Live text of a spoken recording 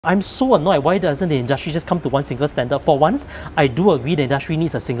I'm so annoyed, why doesn't the industry just come to one single standard? For once, I do agree the industry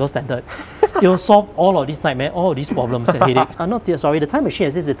needs a single standard. It will solve all of these nightmares, all of these problems and headaches. I'm not sorry, the time machine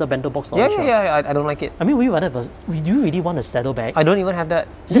has this little bento box. Yeah, I don't like it. I mean, do you really want a saddle bag? I don't even have that.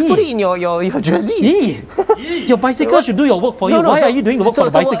 Just put it in your jersey. Your bicycle should do your work for you. Why are you doing the work for the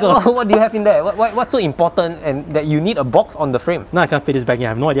bicycle? What do you have in there? What's so important and that you need a box on the frame? No, I can't fit this bag in. I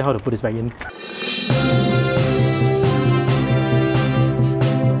have no idea how to put this bag in.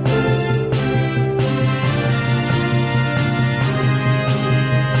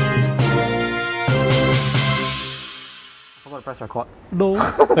 Press record. No.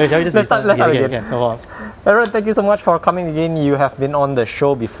 Wait, shall we just let's start again. No. Aaron, thank you so much for coming again. You have been on the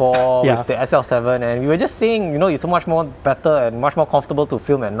show before with the SL7, and we were just saying, you know, it's so much more better and much more comfortable to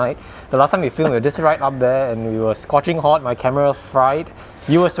film at night. The last time we filmed, we were just right up there and we were scorching hot. My camera fried.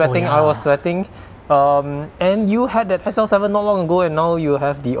 You were sweating, I was sweating. And you had that SL7 not long ago, and now you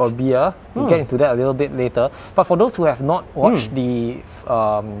have the Orbea. We'll get into that a little bit later. But for those who have not watched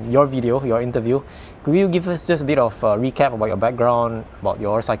your video, your interview, could you give us just a bit of a recap about your background, about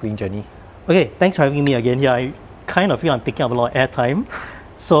your cycling journey? Okay, thanks for having me again here. I kind of feel I'm taking up a lot of airtime.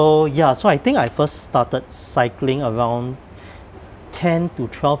 So yeah, so I think I first started cycling around 10 to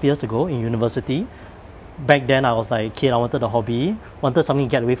 12 years ago in university. Back then I was like a kid, I wanted a hobby, wanted something to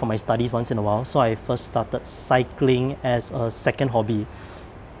get away from my studies once in a while. So I first started cycling as a second hobby.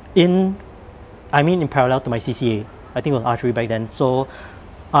 In parallel to my CCA. I think it was archery back then. So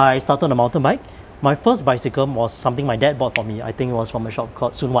I started on a mountain bike. My first bicycle was something my dad bought for me. I think it was from a shop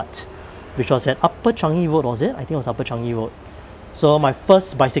called Sun Wat, which was at Upper Changi Road, was it? I think it was Upper Changi Road. So my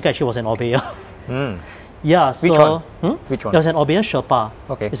first bicycle actually was an Orbea. Yeah, so... Which one? Which one? It was an Orbea Sherpa.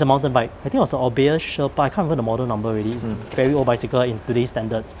 Okay. It's a mountain bike. I think it was an Orbea Sherpa. I can't remember the model number really. It's a very old bicycle in today's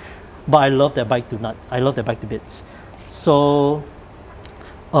standards. But I love that bike to nuts. I love that bike to bits. So,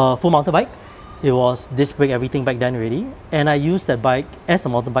 full mountain bike. It was disc brake, everything back then already. And I used that bike as a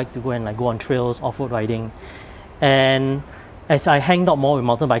mountain bike to go and go on trails, off-road riding. And as I hanged out more with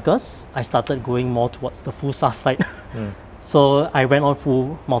mountain bikers, I started going more towards the full SAS side. So I went on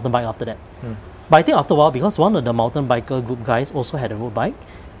full mountain bike after that. But I think after a while, because one of the mountain biker group guys also had a road bike,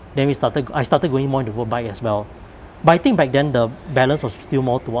 then I started going more into road bike as well. But I think back then the balance was still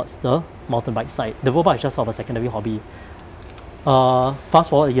more towards the mountain bike side. The road bike is just sort of a secondary hobby. Fast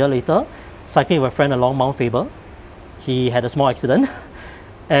forward a year later, cycling with a friend along Mount Faber. He had a small accident.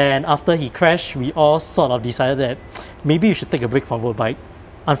 And after he crashed, we all sort of decided that maybe we should take a break from road bike.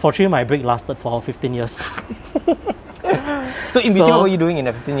 Unfortunately, my break lasted for 15 years. So in between, what were you doing in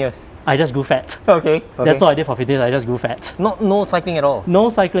that 15 years? I just grew fat. Okay. That's all I did for 15 years, I just grew fat. No cycling at all? No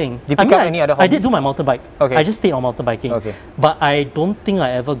cycling. Did you pick up any other hobby? I did do my mountain bike. Okay. I just stayed on mountain biking. Okay. But I don't think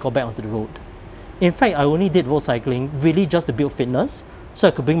I ever got back onto the road. In fact, I only did road cycling really just to build fitness, so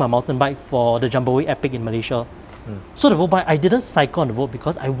I could bring my mountain bike for the Jamboree Epic in Malaysia. So the road bike, I didn't cycle on the road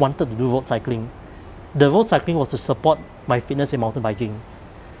because I wanted to do road cycling. The road cycling was to support my fitness in mountain biking.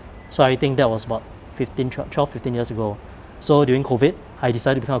 So I think that was about 12, 15 years ago. So during COVID, I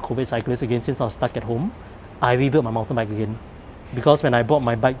decided to become a COVID cyclist again since I was stuck at home. I rebuilt my mountain bike again. Because when I brought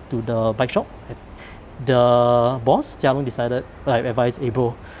my bike to the bike shop, the boss, Jialong, decided, advised, hey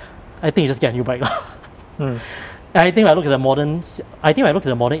bro, I think you just get a new bike. And I think I looked at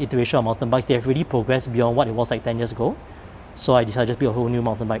the modern iteration of mountain bikes. They have really progressed beyond what it was like 10 years ago. So I decided to just build a whole new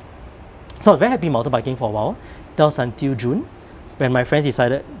mountain bike. So I was very happy mountain biking for a while. That was until June, when my friends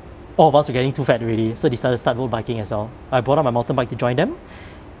decided all of us were getting too fat already, so decided to start road biking as well. I brought up my mountain bike to join them.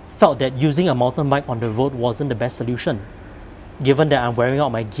 Felt that using a mountain bike on the road wasn't the best solution. Given that I'm wearing out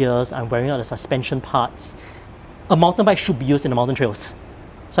my gears, I'm wearing out the suspension parts, a mountain bike should be used in the mountain trails.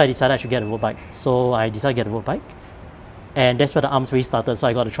 So I decided I should get a road bike. So I decided to get a road bike. And that's where the arms race started. So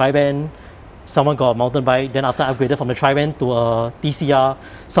I got a tri-band, someone got a mountain bike, then after I upgraded from the tri-band to a TCR,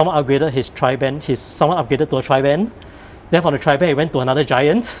 someone upgraded his tri-band, someone upgraded to a tri-band. Then from the tri-band, it went to another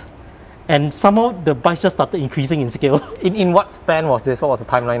giant. And somehow the bikes just started increasing in scale. In what span was this? What was the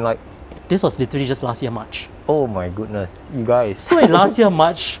timeline like? This was literally just last year March. Oh my goodness, you guys. So in last year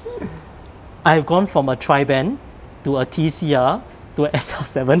March, I've gone from a tri-band to a TCR to an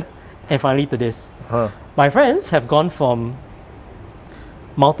SL7 and finally to this. My friends have gone from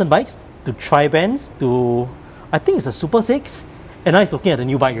mountain bikes to tri-bands to, I think it's a Super 6, and now he's looking at the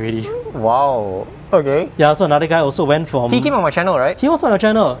new bike already. Wow. Okay. Yeah, so another guy also went from... He came on my channel, right? He was on your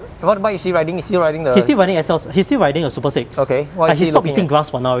channel. What bike is he riding? Is he riding the... He's still riding he's still riding a Super 6. Okay. Why is he stopped eating grass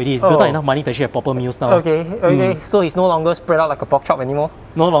for now already. He's built up enough money to actually have proper meals now. Okay. So he's no longer spread out like a pork chop anymore?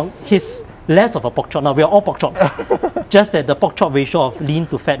 No longer. less of a pork chop now. We are all pork chops. Just that the pork chop ratio of lean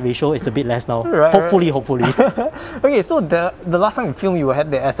to fat ratio is a bit less now. Right, hopefully. Okay, so the last time you filmed, you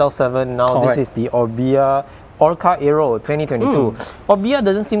had the SL7. Now Correct. this is the Orbea Orca Aero 2022. Orbea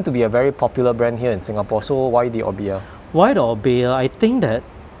doesn't seem to be a very popular brand here in Singapore. So why the Orbea? Why the Orbea? I think that...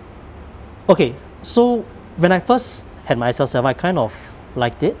 Okay, so when I first had my SL7, I kind of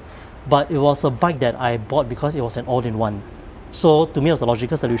liked it. But it was a bike that I bought because it was an all-in-one. So to me, it was a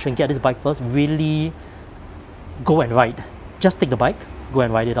logical solution. Get this bike first, really go and ride. Just take the bike, go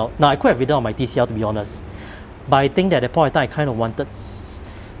and ride it out. Now, I could have ridden on my TCR, to be honest. But I think that at that point in time, I kind of wanted...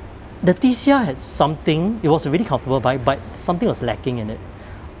 The TCR had something, it was a really comfortable bike, but something was lacking in it.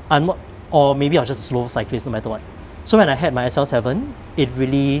 I'm not, or maybe I was just a slow cyclist no matter what. So when I had my SL7, it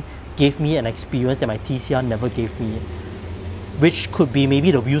really gave me an experience that my TCR never gave me. Which could be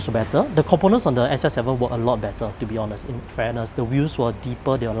maybe the wheels were better. The components on the SL7 were a lot better, to be honest, in fairness. The wheels were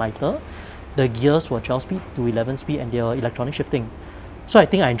deeper, they were lighter. The gears were 12 speed to 11 speed and they were electronic shifting. So I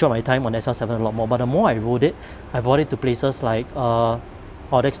think I enjoyed my time on SL7 a lot more. But the more I rode it, I brought it to places like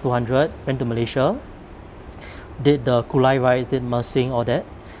Odex 200, went to Malaysia, did the Kulai rides, did Mersing, all that.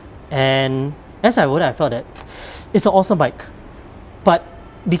 And as I rode it, I felt that it's an awesome bike. But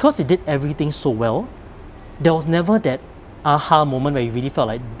because it did everything so well, there was never that aha moment where you really felt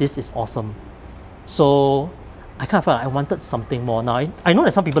like this is awesome. So I kind of felt like I wanted something more. Now I know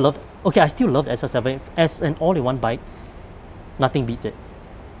that some people loved, okay, I still love the SL7 as an all-in-one bike. Nothing beats it.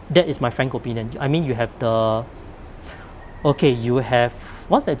 That is my frank opinion. I mean, you have the, okay, you have,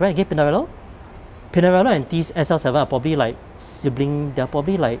 what's that brand again, Pinarello? Pinarello and T's SL7 are probably like sibling, they're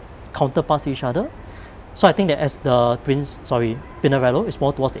probably like counterparts to each other. So I think that as the Pinarello is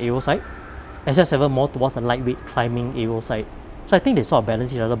more towards the aero side, SL7 more towards the lightweight climbing aero side. So I think they sort of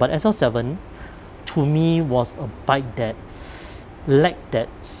balance each other, but SL7 to me was a bike that lacked that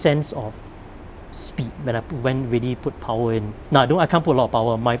sense of speed when really put power in. Now I can't put a lot of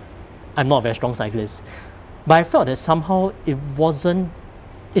power. I'm not a very strong cyclist. But I felt that somehow it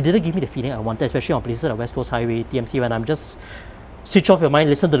didn't give me the feeling I wanted, especially on places like West Coast Highway, TMC, when I'm just switch off your mind,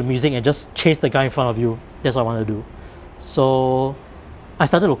 listen to the music and just chase the guy in front of you. That's what I want to do. So I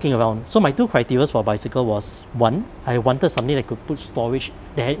started looking around. So my two criteria for a bicycle was, one, I wanted something that could put storage,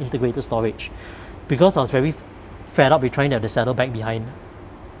 that had integrated storage. Because I was very fed up with trying to have the saddlebag behind.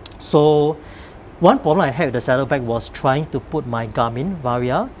 So one problem I had with the saddlebag was trying to put my Garmin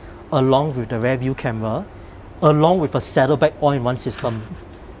Varia along with the rear view camera, along with a saddlebag all-in-one system.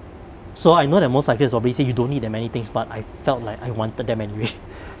 So I know that most cyclists probably say you don't need that many things, but I felt like I wanted them anyway.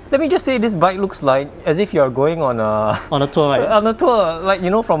 Let me just say, this bike looks like as if you are going on a tour, right? On a tour, like, you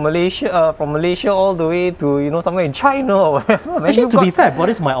know, from Malaysia all the way to, you know, somewhere in China or whatever. Actually, to be fair, I bought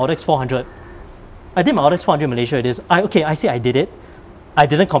this my Odex 400. I did my Odex 400 in Malaysia. It is. I say I did it. I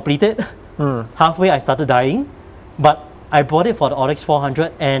didn't complete it. Halfway, I started dying, but I bought it for the Odex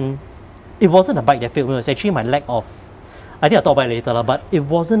 400, and it wasn't a bike that failed me. It was actually my lack of. I think I'll talk about it later, but it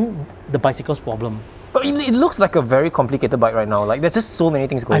wasn't the bicycle's problem. But it looks like a very complicated bike right now. Like, there's just so many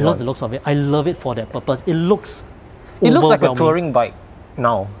things going on. I love the looks of it. I love it for that purpose. It looks like a touring bike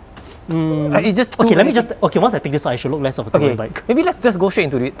now. It's just okay. Let me just once I take this out, I should look less of a touring bike. Maybe let's just go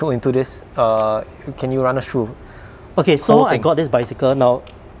straight into this. Can you run us through? Okay, so I got this bicycle. Now,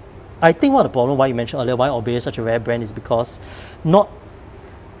 I think one of the problem why you mentioned earlier why Orbea is such a rare brand is because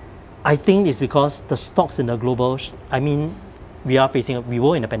I think it's because the stocks in the global. I mean, we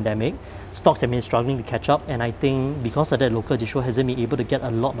were in a pandemic. Stocks have been struggling to catch up, and I think because of that, local distro hasn't been able to get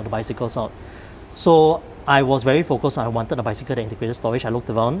a lot of the bicycles out. So I was very focused on I wanted a bicycle that integrated storage. I looked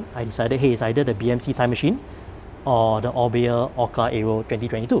around, I decided, hey, it's either the BMC Time Machine or the Orbea Orca Aero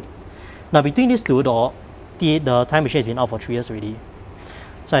 2022. Now between these two, the Time Machine has been out for 3 years already.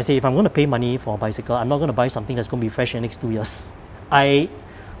 So I say, if I'm going to pay money for a bicycle, I'm not going to buy something that's going to be fresh in the next 2 years. I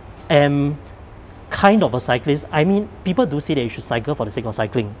am kind of a cyclist. I mean, people do say that you should cycle for the sake of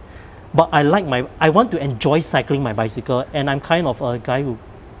cycling. But I want to enjoy cycling my bicycle, and I'm kind of a guy who,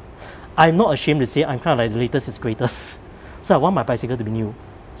 I'm not ashamed to say I'm kind of like the latest is greatest. So I want my bicycle to be new.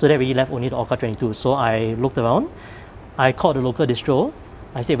 So that really left only the Orca 22. So I looked around, I called the local distro,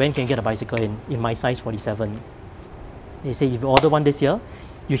 I said, when can you get a bicycle in my size 47? They say, if you order one this year,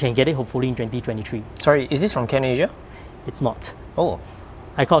 you can get it hopefully in 2023. Sorry, is this from Cannasia? It's not. Oh.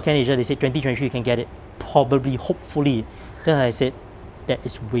 I called Cannasia, they said 2023 you can get it. Probably, hopefully. Then I said, that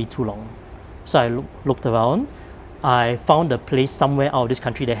is way too long. So I looked around, I found a place somewhere out of this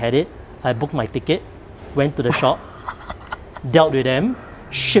country that had it. I booked my ticket, went to the shop, dealt with them,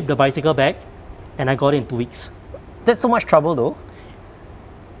 shipped the bicycle back, and I got it in 2 weeks. That's so much trouble though.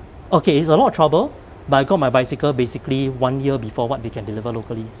 Okay, it's a lot of trouble, but I got my bicycle basically 1 year before what they can deliver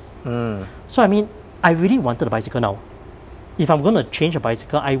locally. So I mean, I really wanted a bicycle now. If I'm going to change a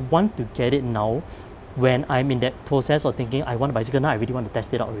bicycle, I want to get it now when I'm in that process of thinking I want a bicycle now, I really want to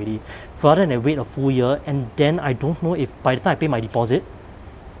test it out already. Rather than wait a full year and then I don't know if by the time I pay my deposit,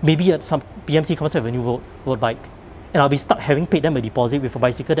 maybe some BMC comes up with a new road bike and I'll be stuck having paid them a deposit with a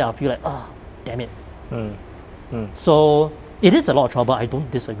bicycle that I'll feel like, oh, damn it. So it is a lot of trouble, I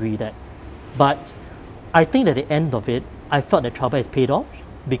don't disagree with that. But I think at the end of it, I felt that trouble has paid off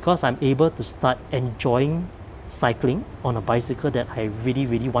because I'm able to start enjoying cycling on a bicycle that I really,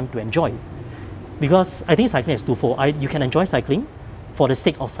 really want to enjoy. Because I think cycling is twofold. You can enjoy cycling for the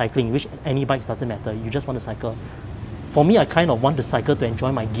sake of cycling, which any bikes doesn't matter. You just want to cycle. For me, I kind of want to cycle to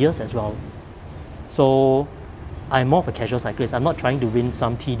enjoy my gears as well. So I'm more of a casual cyclist. I'm not trying to win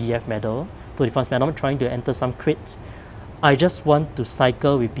some TDF medal, Tour de France medal. I'm not trying to enter some crit. I just want to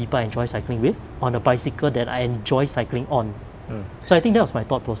cycle with people I enjoy cycling with on a bicycle that I enjoy cycling on. So I think that was my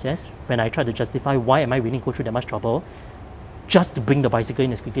thought process when I tried to justify why am I willing to go through that much trouble just to bring the bicycle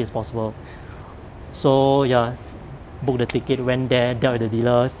in as quickly as possible. So yeah, booked the ticket, went there, dealt with the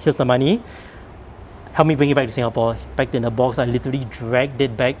dealer, here's the money, help me bring it back to Singapore. Back in the box, I literally dragged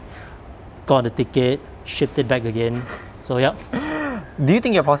it back, got the ticket, shipped it back again. So yeah. Do you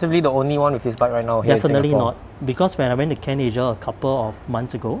think you're possibly the only one with this bike right now here Definitely in Singapore? not, because when I went to Cannasia a couple of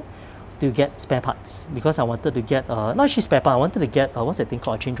months ago to get spare parts, because I wanted to get, not actually spare part, I wanted to get, what's that thing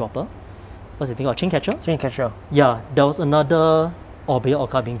called, a chain dropper? What's that thing called, chain catcher? Chain catcher. Yeah, there was another Orbea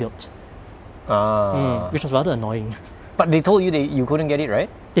Orca being built. Which was rather annoying. But they told you you couldn't get it, right?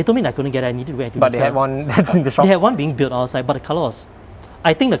 They told me that I couldn't get it, I needed to wait until But they had one that's in the shop? They had one being built outside, but the colour was,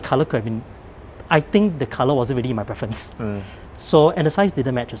 I think the colour could have been, I think the colour wasn't really my preference. So, and the size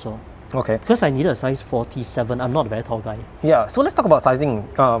didn't match as well. Okay. Because I needed a size 47, I'm not a very tall guy. Yeah, so let's talk about sizing.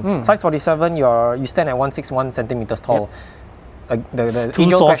 Size 47, you stand at 161 centimeters tall. The Two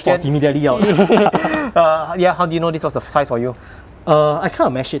age-old sore question, spots immediately out. yeah, how do you know this was the size for you? I kind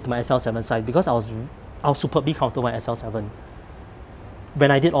of matched it to my SL7 size because I was superbly comfortable in SL7. When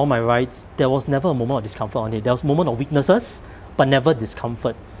I did all my rides, there was never a moment of discomfort on it. There was a moment of weaknesses, but never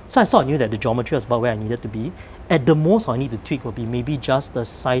discomfort. So I sort of knew that the geometry was about where I needed to be. At the most, I need to tweak would be maybe just the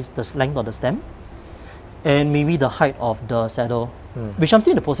size, the length of the stem, and maybe the height of the saddle, which I'm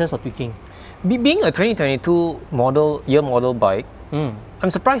still in the process of tweaking. Being a 2022 model bike, I'm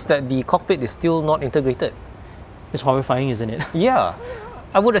surprised that the cockpit is still not integrated. It's horrifying, isn't it? Yeah.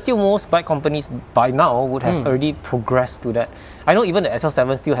 I would assume most bike companies by now would have already progressed to that. I know even the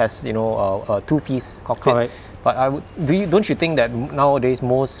SL7 still has, a two-piece cockpit. Correct. But don't you think that nowadays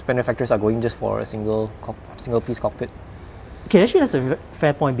most manufacturers are going just for a single piece cockpit? Okay, actually that's a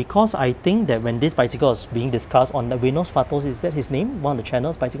fair point, because I think that when this bicycle was being discussed on the Renos Fatos, is that his name? One of the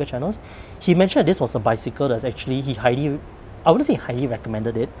channels, bicycle channels, he mentioned that this was a bicycle that's actually, I wouldn't say highly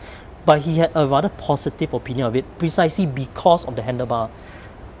recommended it, but he had a rather positive opinion of it precisely because of the handlebar.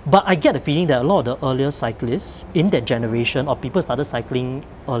 But I get the feeling that a lot of the earlier cyclists in that generation, or people started cycling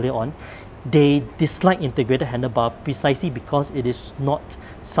earlier on, they dislike integrated handlebar precisely because it is not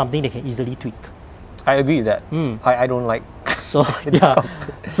something they can easily tweak. I agree with that. I don't like. So yeah,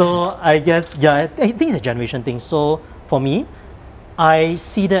 so I guess, yeah, I think it's a generation thing. So for me, I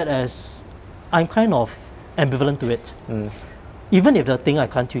see that as, I'm kind of ambivalent to it. Even if the thing I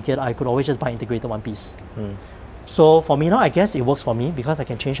can't tweak it, I could always just buy integrated one piece. So for me now, I guess it works for me because I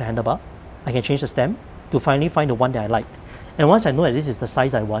can change the handlebar, I can change the stem to finally find the one that I like. And once I know that this is the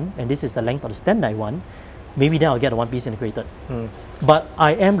size I want and this is the length of the stem that I want, maybe then I'll get a one piece integrated. But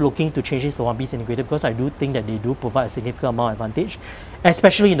I am looking to change this to one piece integrated because I do think that they do provide a significant amount of advantage,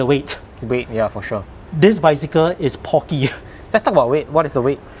 especially in the weight. Weight, yeah, for sure. This bicycle is porky. Let's talk about weight. What is the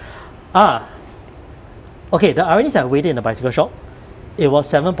weight? Okay, the irony is I weighed it in the bicycle shop. It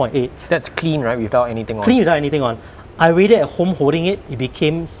was 7.8. That's clean, right? Without anything on. Clean without anything on. I weighed it at home holding it, it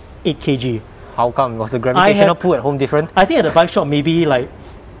became 8 kg. How come? Was the gravitational pull at home different? I think at the bike shop maybe like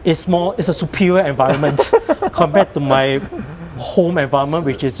it's a superior environment compared to my home environment,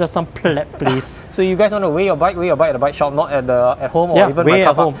 which is just some pleb place. So you guys want to weigh your bike at the bike shop, not at home or yeah, even weigh my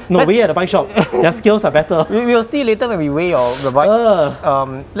at home. No, weigh at the bike shop. Their skills are better. We'll see later when we weigh the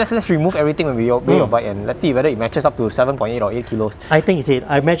bike. Let's remove everything when we weigh your bike and let's see whether it matches up to 7.8 or 8 kilos. I think it's 8.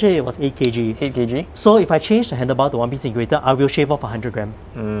 I measured it was 8 kg. 8 kg? So if I change the handlebar to one piece integrated, I will shave off 100 gram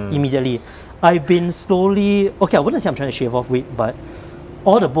immediately. I've been slowly, okay, I wouldn't say I'm trying to shave off weight, but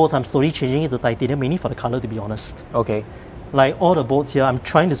all the bolts I'm slowly changing it to titanium, mainly for the color, to be honest. Okay. Like all the bolts here, I'm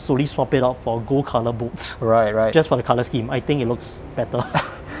trying to slowly swap it out for gold color bolts. Right. Just for the color scheme. I think it looks better.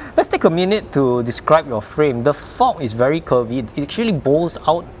 Let's take a minute to describe your frame. The fork is very curvy. It actually bows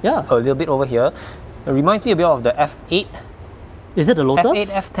out a little bit over here. It reminds me a bit of the F8. Is it the Lotus?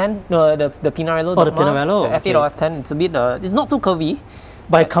 F8, F10, the Pinarello. Oh, the Pinarello. The F8 okay. or F10. It's a bit, it's not so curvy.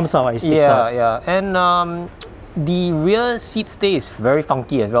 But it comes out, it sticks out. Yeah. And the rear seat stay is very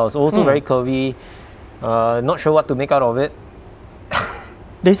funky as well. It's also very curvy. Not sure what to make out of it.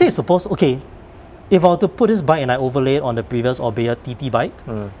 They say it's supposed, okay, if I were to put this bike and I overlay it on the previous Orbea TT bike,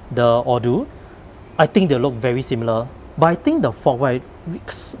 the Ordu, I think they look very similar. But I think the fork, right,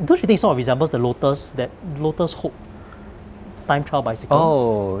 don't you think it sort of resembles the Lotus, that Lotus Hope time trial bicycle?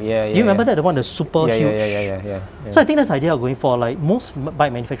 Oh, yeah. Do you remember that? The one that's super huge? Yeah. So I think that's the idea of going for, like, most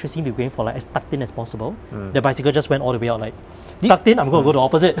bike manufacturers seem to be going for, like, as tucked in as possible. The bicycle just went all the way out, like, tucked in, I'm going to go the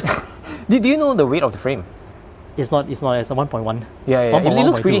opposite. Do you know the weight of the frame? It's not, it's a 1.1. Yeah. It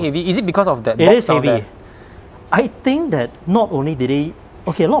looks pretty heavy. Is it because of that? It is heavy. There? I think that not only did they,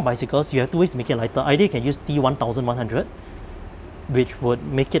 okay, a lot of bicycles, you have two ways to make it lighter. Either you can use T1100, which would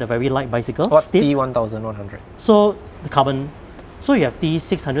make it a very light bicycle. What's stiff. T1100? So the carbon, so you have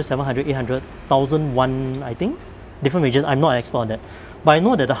T600, 700, 800, 1001, I think, different ranges. I'm not an expert on that, but I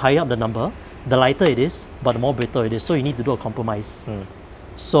know that the higher up the number, the lighter it is, but the more brittle it is. So you need to do a compromise.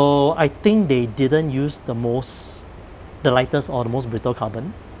 So I think they didn't use the lightest or the most brittle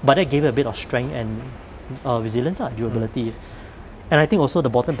carbon, but that gave it a bit of strength and resilience, durability. And I think also the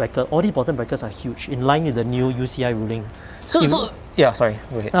bottom bracket, all these bottom brackets are huge, in line with the new UCI ruling. Yeah, sorry,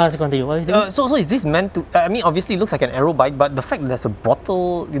 go ahead. So continue. What is it? So is this meant to, I mean, obviously it looks like an aero bike, but the fact that there's a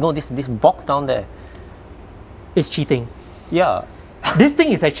bottle, you know, this box down there. It's cheating. Yeah. This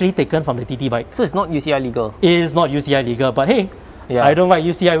thing is actually taken from the TT bike. So it's not UCI legal? It is not UCI legal, but hey, yeah. I don't write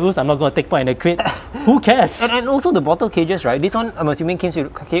UCI rules, I'm not going to take part in the crit. Who cares? And also the bottle cages, right? This one, I'm assuming came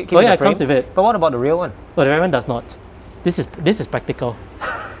with the frame. It comes with it. But what about the real one? Well, the real one does not. This is practical.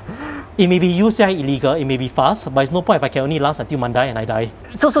 It may be UCI illegal, it may be fast, but it's no point if I can only last until Monday and I die.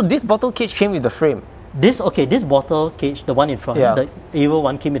 So this bottle cage came with the frame? This bottle cage, the one in front, the Aero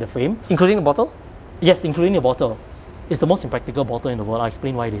one came with the frame. Including the bottle? Yes, including the bottle. It's the most impractical bottle in the world. I'll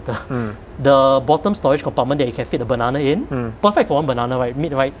explain why later. The bottom storage compartment that you can fit a banana in, perfect for one banana, right?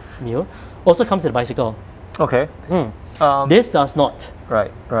 Mid-ride meal. Also comes with a bicycle. Okay. This does not.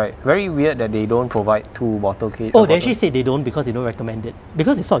 Right. Very weird that they don't provide two bottle cages. Oh, they actually say they don't because they don't recommend it.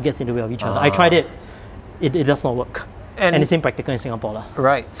 Because it sort of gets in the way of each other. I tried it. It does not work. And it's impractical in Singapore.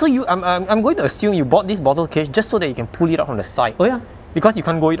 Right. So I'm going to assume you bought this bottle case just so that you can pull it up from the side. Oh yeah. Because you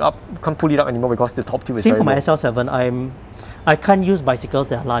can't pull it up anymore because the top tube is Same very for my low. SL7, I can't use bicycles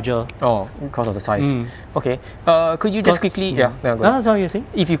that are larger. Oh, because of the size. Okay. Could you just quickly... Go ahead. That's what you're saying?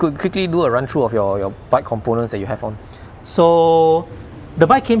 If you could quickly do a run through of your bike components that you have on. So, the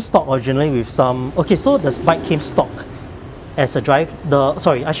bike came stock originally with some... Okay, so the bike came stock as a drive... maybe I'll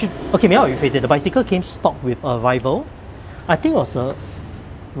rephrase it. The bicycle came stock with a rival. I think it was a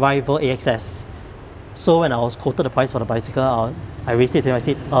rival AXS. So when I was quoted the price for the bicycle, I raised it to him. I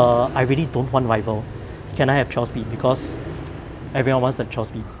said, I really don't want rival. Can I have 12 speed? Because everyone wants the 12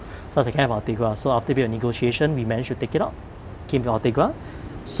 speed. So I was like, can I have Ultegra? So after a bit of negotiation, we managed to take it out. Came with Ultegra.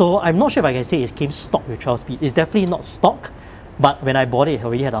 So I'm not sure if I can say it came stock with 12 speed. It's definitely not stock, but when I bought it, it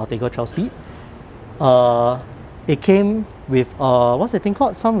already had Ultegra 12 speed. It came with, what's the thing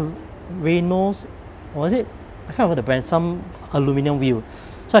called? Some Reynolds, what was it? I can't remember the brand, some aluminum wheel.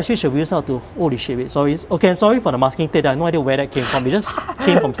 So I switched the wheels out to, holy shit, wait, sorry. Okay, I'm sorry for the masking tape. I have no idea where that came from. It just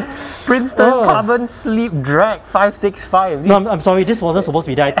came from... Princesston Carbon Sleep Drag 565. No, I'm sorry, this wasn't supposed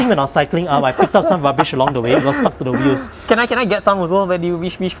to be there. I think when I was cycling up, I picked up some rubbish along the way. It got stuck to the wheels. Can I get some as well?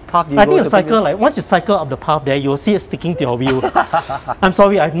 Which path do you go? I think you cycle, like, once you cycle up the path there, you'll see it sticking to your wheel. I'm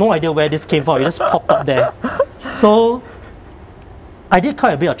sorry, I have no idea where this came from. It just popped up there. So, I did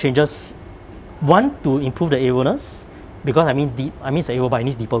quite a bit of changes. One, to improve the aeroness, because it's an aero bike, it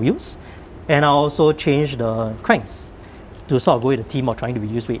needs deeper wheels. And I also changed the cranks to sort of go with the theme of trying to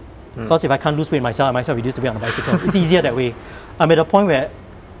reduce weight. Because if I can't lose weight myself, I might as well reduce the weight on the bicycle. It's easier that way. I'm at a point where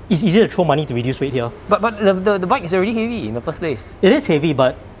it's easier to throw money to reduce weight here. But the bike is already heavy in the first place. It is heavy,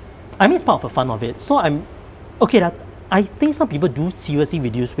 but it's part of the fun of it. So I think some people do seriously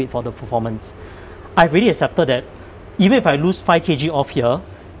reduce weight for the performance. I've really accepted that even if I lose 5 kg off here,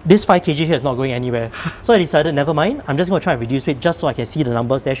 this 5 kg here is not going anywhere. So I decided, never mind, I'm just going to try and reduce weight just so I can see the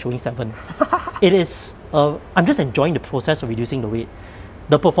numbers there showing 7. It is, I'm just enjoying the process of reducing the weight.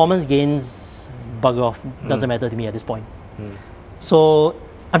 The performance gains, bugger off, doesn't matter to me at this point. So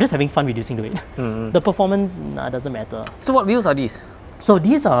I'm just having fun reducing the weight. The performance, doesn't matter. So what wheels are these? So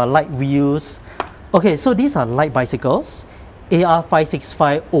these are light wheels. Okay, so these are light bicycles.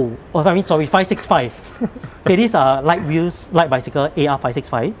 AR565, 565. Okay, these are light wheels, light bicycle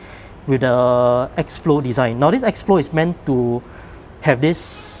AR565 with the X-Flow design. Now this X-Flow is meant to have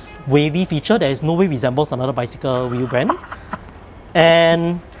this wavy feature that in no way resembles another bicycle wheel brand.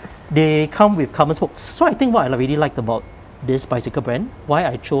 And they come with carbon spokes. So I think what I really liked about this bicycle brand, why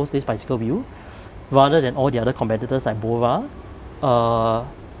I chose this bicycle wheel rather than all the other competitors like Bora,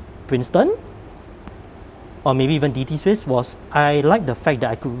 Princesston, or maybe even DT Swiss, was I like the fact that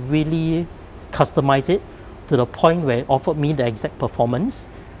I could really customize it to the point where it offered me the exact performance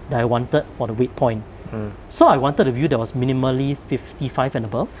that I wanted for the weight point. So I wanted a wheel that was minimally 55 and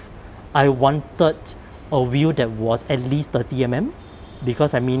above. I wanted a wheel that was at least 30 mm,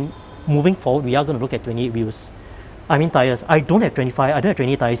 because I mean, moving forward, we are going to look at 28 wheels. I mean tires, I don't have 25, I don't have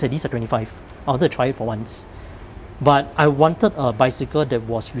 28 tires, so these are 25. I wanted to try it for once. But I wanted a bicycle that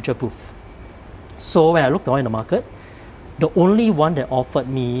was future proof. So when I looked around in the market, the only one that offered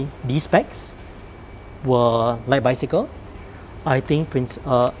me these specs were LightBicycle, I think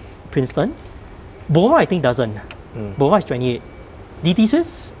Princesston. Bora I think doesn't. Bora is 28. DT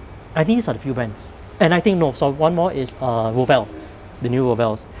Swiss, I think these are the few brands. And I think no, so one more is Rovel, the new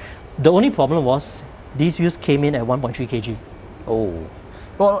Rovels. The only problem was these wheels came in at 1.3 kg. Oh.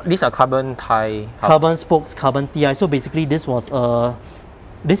 Well, these are CarbonTi. Carbon spokes, CarbonTi. So basically this was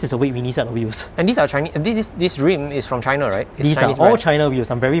this is a weight weenie set of wheels. And these are Chinese. This rim is from China, right? It's These Chinese are all brand. China wheels.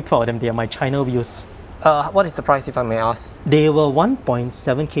 I'm very proud of them. They are my China wheels. What is the price, if I may ask? They were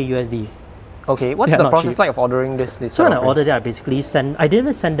 1.7k USD. Okay, what's the process like of ordering this? So when I ordered it, I basically I didn't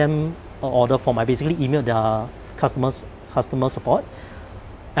even send them an order form. I basically emailed their customer support.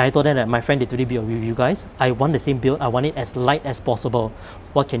 And I told them that my friend did today build with you guys. I want the same build. I want it as light as possible.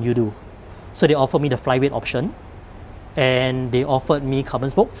 What can you do? So they offered me the flyweight option, and they offered me carbon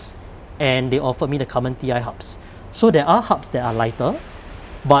spokes, and they offered me the CarbonTi hubs. So there are hubs that are lighter,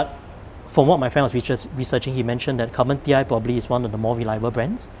 but from what my friend was researching, he mentioned that CarbonTi probably is one of the more reliable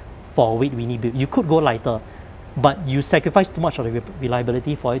brands for a weight weenie build. You could go lighter, but you sacrifice too much of the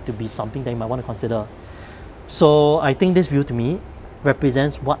reliability for it to be something that you might want to consider. So I think this wheel to me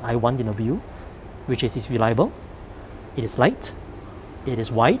represents what I want in a wheel, which is it's reliable, it is light, it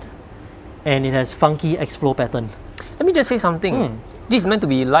is wide, and it has funky X-flow pattern. Let me just say something. This is meant to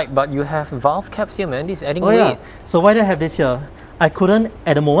be light, but you have valve caps here, man. This is adding weight. Yeah. So why do I have this here? I couldn't,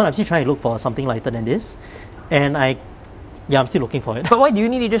 at the moment, I'm still trying to look for something lighter than this. And I'm still looking for it. But why do you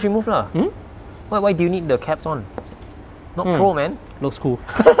need it just removed lah? Why do you need the caps on? Not pro, man. Looks cool.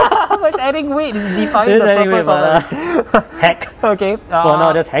 But it's adding weight. It's defying the purpose of it. Hack. Okay. Well,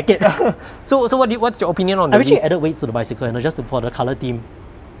 now just hack it. So what's your opinion on I this? actually added weights to the bicycle, and just for the color theme.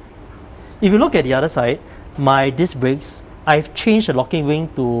 If you look at the other side, my disc brakes, I've changed the locking ring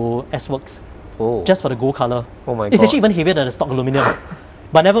to S-Works. Oh. Just for the gold color. Oh my god. It's actually even heavier than the stock aluminum.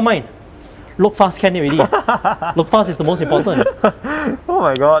 But never mind. Look fast can already. Look fast is the most important. Oh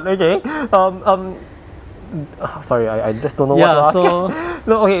my god. Okay. Sorry, I just don't know what to ask.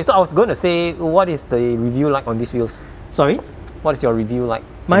 No, okay, so I was going to say, what is the review like on these wheels? Sorry? What is your review like?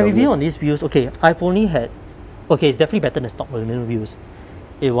 My review on these wheels, okay, I've only had, okay, it's definitely better than stock aluminum wheels.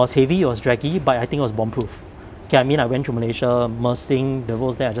 It was heavy, it was draggy, but I think it was bomb-proof. Okay, I mean, I went to Malaysia, immersing, the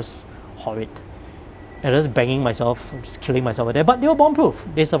roads there are just horrid. And just banging myself, just killing myself over there, but they were bomb-proof.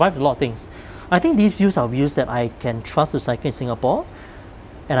 They survived a lot of things. I think these wheels are wheels that I can trust to cycle in Singapore,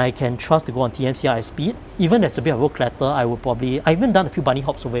 and I can trust to go on TMC high speed. Even as a bit of road clatter, I even done a few bunny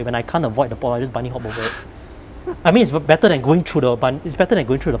hops over it. When I can't avoid the pot, I just bunny hop over it. I mean, it's better than going through the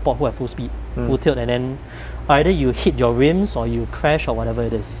pothole at full speed, full tilt, and then either you hit your rims or you crash or whatever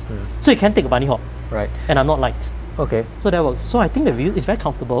it is. So you can take a bunny hop. Right. And I'm not light. Okay. So that works. So I think the wheel is very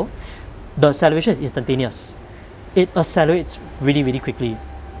comfortable. The acceleration is instantaneous. It accelerates really, really quickly.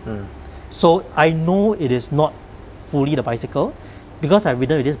 So I know it is not fully the bicycle, because I've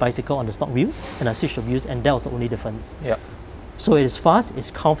ridden with this bicycle on the stock wheels and I switched the wheels, and that was the only difference. Yeah. So it is fast,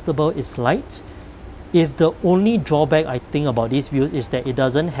 it's comfortable, it's light. If the only drawback I think about these wheels is that it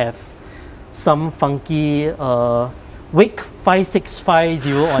doesn't have some funky Wake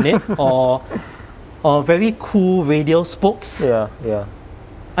 5650 on it or very cool radial spokes. Yeah.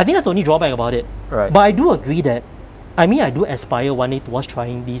 I think that's the only drawback about it. Right. But I do agree that, I mean, I do aspire one day towards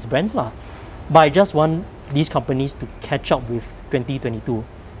trying these brands lah. But I just want these companies to catch up with 2022.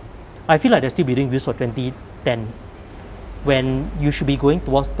 I feel like they're still building wheels for 2010, when you should be going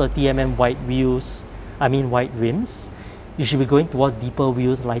towards 30mm wide wheels, wide rims. You should be going towards deeper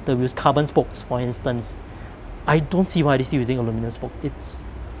wheels, lighter wheels, carbon spokes, for instance. I don't see why they're still using aluminum spoke.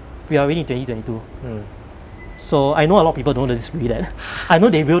 We are already in 2022. So I know a lot of people don't disagree that. I know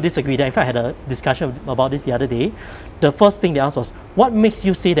they will disagree that. In fact, I had a discussion about this the other day. The first thing they asked was, what makes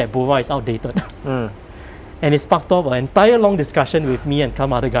you say that Bora is outdated? And it sparked off an entire long discussion with me and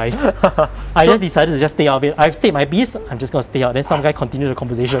some other guys. I just decided to just stay out of it. I've stayed my piece, I'm just going to stay out. Then some guy continued the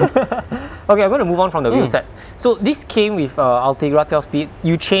conversation. Okay, I'm going to move on from the wheel sets. So this came with Ultegra tail speed.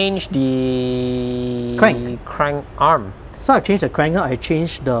 You changed the crank arm. So I changed the crank arm. I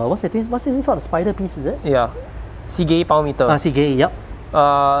changed the what's this thing called? The spider piece, is it? Yeah, Seagate power meter. Seagate, yep.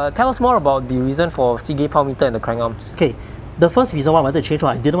 Tell us more about the reason for Seagate power meter and the crank arms. Okay, the first reason why I wanted to change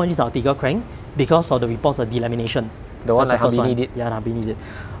was I didn't want to use Ultegra crank because of the reports of delamination. The one like Habini did. Yeah, Habini did.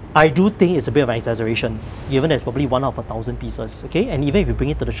 I do think it's a bit of an exaggeration, given there's probably 1 out of 1,000 pieces, okay? And even if you bring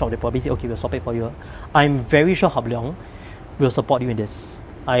it to the shop, they probably say, okay, we'll swap it for you. I'm very sure Hub Leong will support you in this.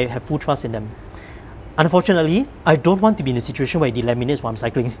 I have full trust in them. Unfortunately, I don't want to be in a situation where it delaminates while I'm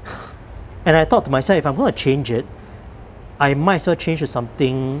cycling. And I thought to myself, if I'm going to change it, I might as well change to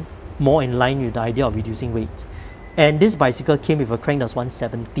something more in line with the idea of reducing weight. And this bicycle came with a crank that's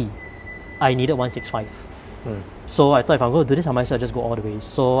 170. I needed 165. So I thought if I'm going to do this, I might as well just go all the way.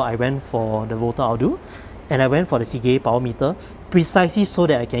 So I went for the Volta Aldo, and I went for the Seagate power meter, precisely so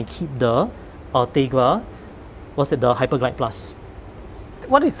that I can keep the Ultegra, the Hyperglide Plus.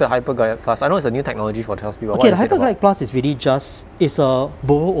 What is the Hyperglide Plus? I know it's a new technology for tail speed. Okay, the Hyperglide Plus is really it's a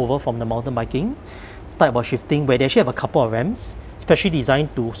borrow over from the mountain biking type of shifting, where they actually have a couple of ramps, specially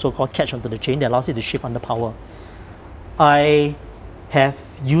designed to so-called catch onto the chain that allows you to shift under power. I have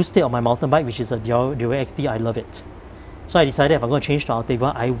used it on my mountain bike, which is a Duro XT. I love it. So I decided if I'm going to change to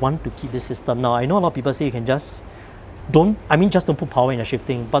Ultegra, I want to keep this system. Now, I know a lot of people say you can just don't put power in the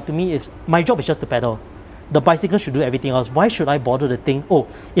shifting, but to me, my job is just to pedal. The bicycle should do everything else. Why should I bother to think, oh,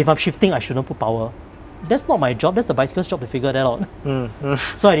 if I'm shifting, I shouldn't put power? That's not my job. That's the bicycle's job to figure that out.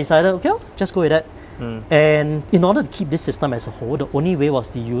 So I decided, okay, just go with that. And in order to keep this system as a whole, the only way was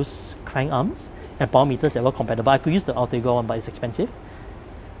to use crank arms and power meters that were compatible. I could use the Ultegra one, but it's expensive.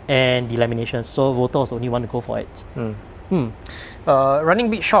 And delamination. So Volta was the only one to go for it. Running a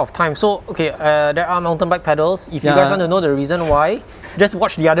bit short of time. So, okay, there are mountain bike pedals. If you guys want to know the reason why, just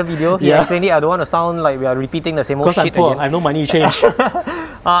watch the other video. He explained it. I don't want to sound like we are repeating the same old shit I'm poor. again. I have no money to change.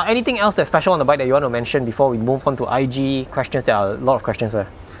 Anything else that's special on the bike that you want to mention before we move on to IG questions? There are a lot of questions there.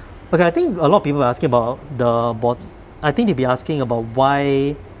 Okay, I think a lot of people are asking about I think they'll be asking about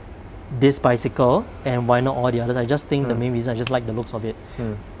why this bicycle and why not all the others. I just think the main reason I just like the looks of it.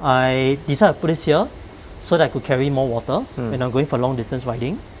 I decided to put this here so that I could carry more water when I'm going for long distance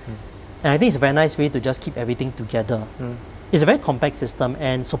riding. And I think it's a very nice way to just keep everything together. It's a very compact system,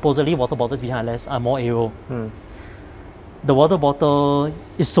 and supposedly water bottles behind LS are more aero. The water bottle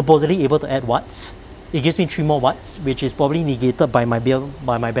is supposedly able to add watts. It gives me 3 more watts, which is probably negated by my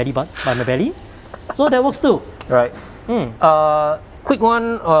belly. So that works too. Right. Quick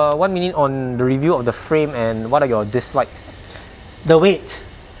one, 1 minute on the review of the frame and what are your dislikes? The weight.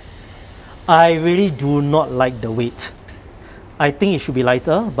 I really do not like the weight. I think it should be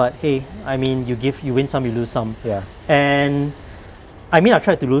lighter, but hey, I mean, you win some, you lose some. Yeah. And I mean, I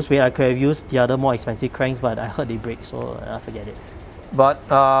tried to lose weight. I could have used the other more expensive cranks, but I heard they break, so I forget it. But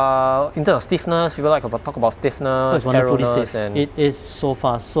in terms of stiffness, people like to talk about stiffness, it's wonderfully stiff. And it is so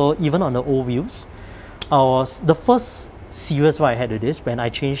fast. So even on the old wheels, the first serious ride I had with this, when I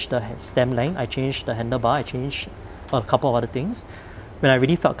changed the stem length, I changed the handlebar, I changed a couple of other things, when I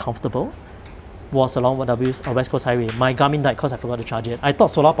really felt comfortable, was along West Coast Highway. My Garmin died because I forgot to charge it. I thought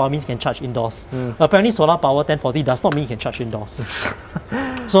solar power means you can charge indoors. Apparently solar power 1040 does not mean you can charge indoors.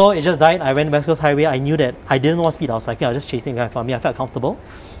 So it just died. I went West Coast Highway. I knew that I didn't know what speed I was cycling. I was just chasing the guy for me. I felt comfortable.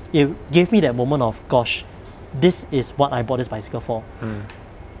 It gave me that moment of, gosh, this is what I bought this bicycle for.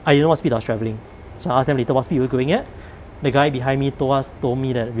 I didn't know what speed I was traveling. So I asked them later what speed we were going at. The guy behind me told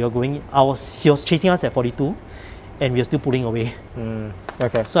me that we were going, he was chasing us at 42 and we were still pulling away.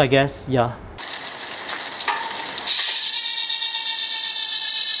 Okay. So I guess, yeah.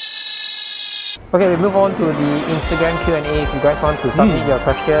 Okay, we move on to the Instagram Q&A. If you guys want to submit your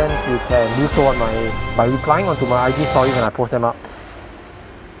questions, you can do so by replying onto my IG stories when I post them up.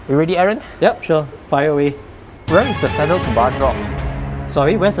 You ready, Aaron? Yep, sure. Fire away. Where is the saddle to bar drop?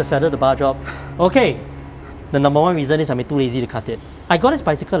 Sorry, where's the saddle to bar drop? Okay, the number one reason is I'm too lazy to cut it. I got this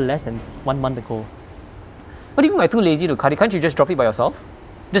bicycle less than 1 month ago. What do you mean by too lazy to cut it? Can't you just drop it by yourself?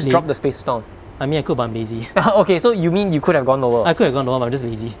 Just drop the spaces down. I mean, I could, but I'm lazy. Okay, so you mean you could have gone lower? I could have gone lower, but I'm just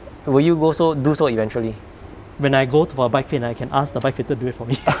lazy. Will you do so eventually? When I go for a bike fit, I can ask the bike fitter to do it for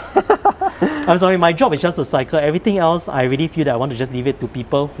me. I'm sorry, my job is just to cycle. Everything else, I really feel that I want to just leave it to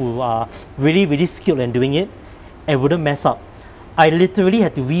people who are really, really skilled in doing it and wouldn't mess up. I literally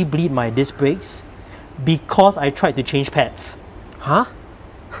had to re-bleed my disc brakes because I tried to change pads. Huh?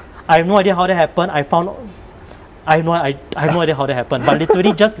 I have no idea how that happened. I have no idea how that happened. But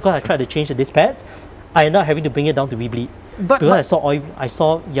literally, just because I tried to change the disc pads, I ended up having to bring it down to re-bleed. because I saw oil, I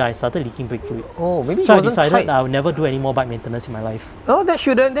started leaking brake fluid. Oh, maybe So it I wasn't decided tight. that I would never do any more bike maintenance in my life. Oh, that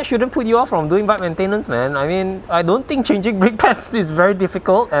shouldn't put you off from doing bike maintenance, man. I mean, I don't think changing brake pads is very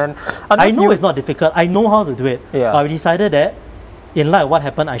difficult, and I know it's not difficult. I know how to do it. Yeah. But I decided that in light of what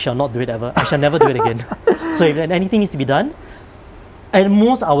happened, I shall not do it ever. I shall never do it again. So if anything needs to be done, at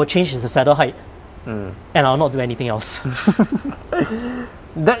most I will change the saddle height, and I'll not do anything else.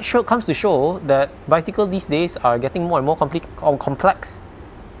 That comes to show that bicycles these days are getting more and more complex.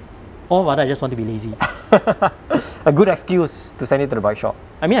 Or rather, I just want to be lazy. A good excuse to send it to the bike shop.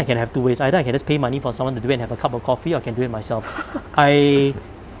 I mean, I can have two ways. Either I can just pay money for someone to do it and have a cup of coffee, or I can do it myself. I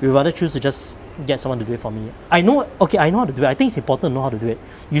would rather choose to just get someone to do it for me. I know how to do it. I think it's important to know how to do it.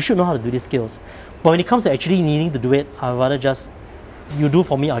 You should know how to do these skills. But when it comes to actually needing to do it, I'd rather just, you do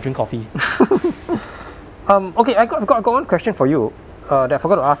for me, I'll drink coffee. Okay, I've got one question for you that I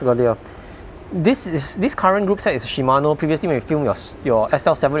forgot to ask earlier. This current group set is Shimano. Previously, when you filmed your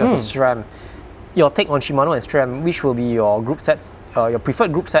SL7, it was a SRAM. Your take on Shimano and SRAM, which will be your group sets, your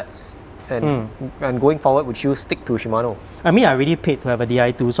preferred group sets, and going forward, would you stick to Shimano? I mean, I already paid to have a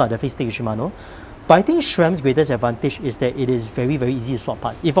Di2, so I definitely stick with Shimano. But I think SRAM's greatest advantage is that it is very, very easy to swap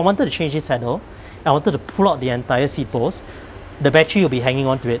parts. If I wanted to change this saddle, I wanted to pull out the entire seat post, the battery will be hanging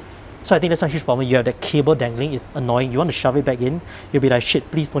on to it. So I think that's not a huge problem. You have that cable dangling, it's annoying. You want to shove it back in, you'll be like, shit,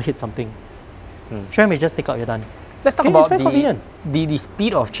 please don't hit something. SRAM is just take out, you're done. Let's talk Okay, about it's very convenient. the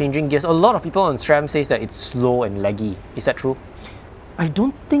speed of changing gears. A lot of people on SRAM says that it's slow and laggy. Is that true? I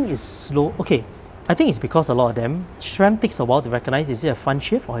don't think it's slow. Okay, I think it's because a lot of them, SRAM takes a while to recognize, is it a front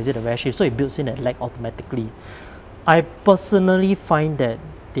shift or is it a rear shift? So it builds in a lag automatically. I personally find that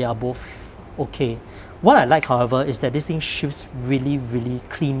they are both okay. What I like, however, is that this thing shifts really, really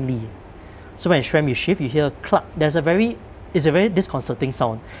cleanly. So when SRAM you shift, you hear a cluck. It's a very disconcerting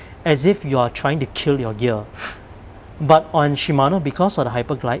sound, as if you are trying to kill your gear. But on Shimano, because of the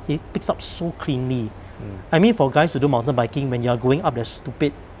Hyperglide, it picks up so cleanly. I mean, for guys who do mountain biking, when you're going up that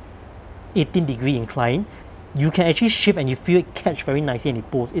stupid 18-degree incline, you can actually shift and you feel it catch very nicely and it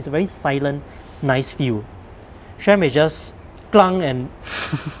pulls. It's a very silent, nice feel. SRAM is just clang and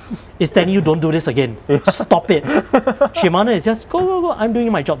it's telling you don't do this again. Stop it. Shimano is just go, I'm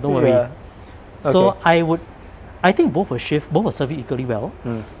doing my job, don't worry. Yeah. So Okay. I think both will serve you equally well.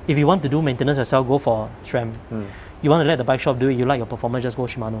 If you want to do maintenance yourself, go for SRAM. You want to let the bike shop do it, you like your performance, just go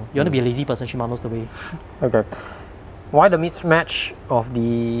Shimano. You want to be a lazy person, Shimano's the way. Okay. Why the mismatch of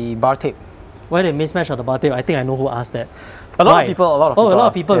the bar tape? Why the mismatch of the bar tape? I think I know who asked that. A lot of people Oh, a lot of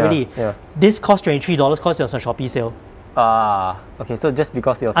ask. people Yeah, really. Yeah. This cost $23 because it was a Shopee sale. Okay, so just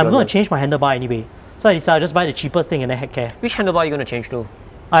because you're I'm going to change my handlebar anyway. So I decided to just buy the cheapest thing and then heck care. Which handlebar are you going to change to?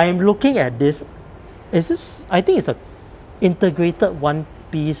 I'm looking at this. I think it's a integrated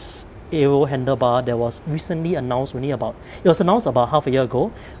one-piece Aero handlebar that was recently announced it was announced about half a year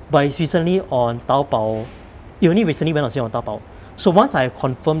ago, but it's recently on Taobao. It only recently went on sale on Taobao. So once I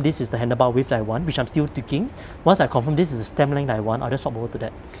confirm this is the handlebar width that I want, which I'm still tweaking, once I confirm this is the stem length that I want, I'll just swap over to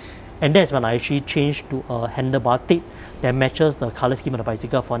that. And that's when I actually changed to a handlebar tape that matches the color scheme of the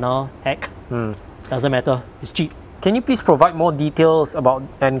bicycle. For now, heck, doesn't matter, it's cheap. Can you please provide more details about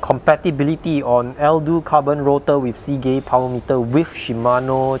and compatibility on Eldu carbon rotor with Seagate power meter with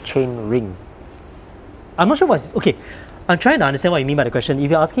Shimano Chainring? I'm not sure okay, I'm trying to understand what you mean by the question.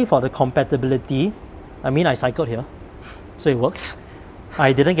 If you're asking for the compatibility, I mean, I cycled here, so it works.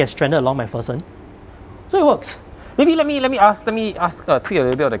 I didn't get stranded along my first one, so it works. Maybe let me ask tweak a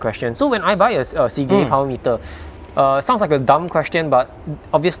little bit of the question. So when I buy a Seagate power meter, sounds like a dumb question, but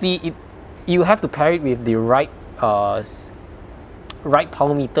obviously you have to pair it with the right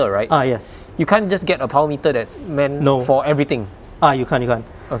power meter, right? Yes. You can't just get a power meter that's meant for everything. You can't.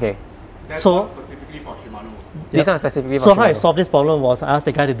 Okay. That's So- not specifically for Shimano. This one specifically for So how I Shimano. solved this problem was I asked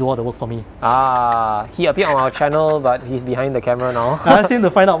the guy to do all the work for me. He appeared on our channel, but he's behind the camera now. I asked him to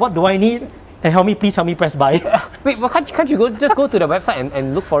find out what do I need and please help me press buy. Wait, well, can't you just go to the website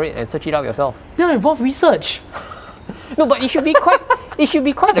and look for it and search it out yourself? That involved research. No, but it should be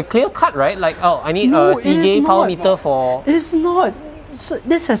quite a clear cut, right? Like, oh, I need No, a it is Seagate power not. meter for. It's not. So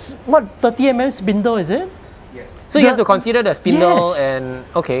this has what 30 mm spindle, is it? Yes. So you have to consider the spindle Yes. and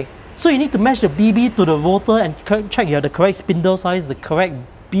okay. So you need to match the BB to the rotor and check you have the correct spindle size, the correct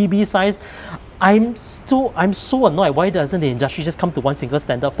BB size. I'm so annoyed. Why doesn't the industry just come to one single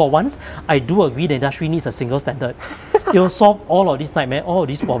standard? For once, I do agree the industry needs a single standard. It will solve all of these nightmares, all of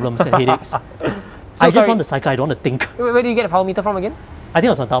these problems and headaches. I just sorry. want to cycle, I don't want to think. Where did you get a power meter from again? I think it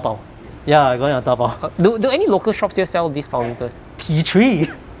was on Taobao. Yeah, I got it on Taobao. Do any local shops here sell these power meters?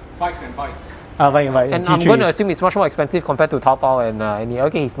 T3. Bikes and bikes. Right, And T3. I'm going to assume it's much more expensive compared to Taobao and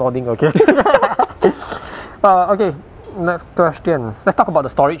okay, he's nodding, okay. Okay, Next question. Let's talk about the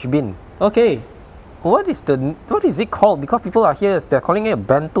storage bin. Okay. What is it called? Because people are here, they're calling it a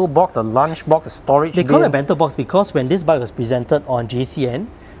bento box, a lunch box, a storage bin. They call it a bento box because when this bike was presented on JCN,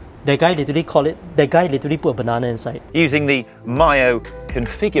 the guy literally put a banana inside. Using the Myo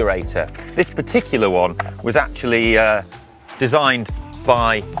configurator. This particular one was actually designed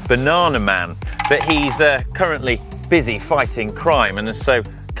by Banana Man, but he's currently busy fighting crime and has so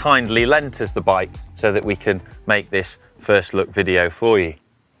kindly lent us the bike so that we can make this first look video for you.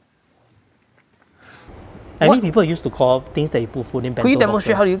 I mean, people used to call things that you put food in bento Could you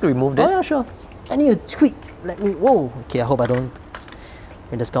demonstrate boxes. how you remove this? Oh yeah, sure. I need to tweak. Let me, whoa. Okay, I hope I don't.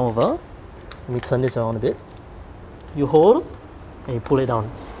 Let me just come over. Let me turn this around a bit. You hold and you pull it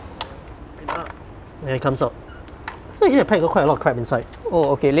down. And it comes out. So actually I packed quite a lot of crap inside. Oh,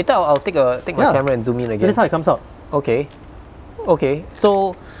 okay. Later I'll take my camera and zoom in again. So this is how it comes out. Okay. Okay.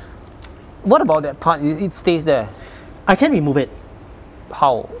 So what about that part? It stays there. I can remove it.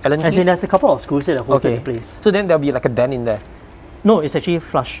 How? Allen As keys? in there's a couple of screws that hold it in place. So then there'll be like a dent in there. No, it's actually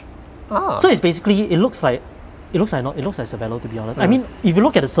flush. Ah. So it's basically, it looks like Cervelo, to be honest. I mean, if you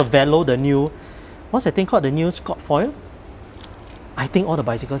look at the Cervelo, the new, what's that thing called? The new Scott foil? I think all the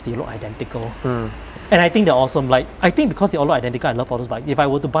bicycles, they look identical. And I think they're awesome. Like, I think because they all look identical, I love all those bikes. If I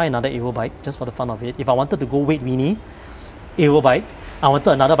were to buy another Aero bike, just for the fun of it, if I wanted to go weight weenie Aero bike, I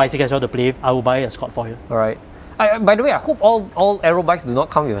wanted another bicycle as well to play with, I would buy a Scott foil. Alright. By the way, I hope all aero bikes do not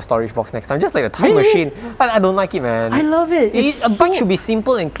come with a storage box next time. Just like a time machine. I don't like it, man. I love it. A bike should be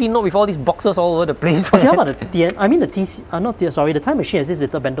simple and clean, not with all these boxes all over the place. Okay, how about the TN? I mean the TC. The time machine has this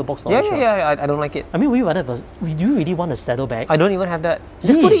little bento box storage. Yeah. I don't like it. I mean, do you really want a saddle bag? I don't even have that.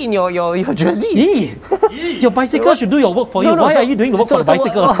 Just put it in your jersey. Your bicycle should do your work for you. Why are you doing the work for the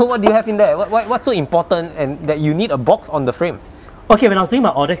bicycle? What do you have in there? What's so important and that you need a box on the frame? Okay, when I was doing my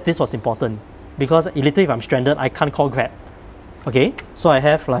audit, this was important. Because literally if I'm stranded, I can't call Grab. Okay? So I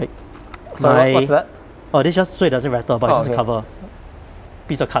have like what's that? Oh, this just so it doesn't rattle, but it's just a cover.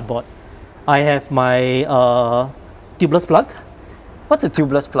 Piece of cardboard. I have my tubeless plug. What's a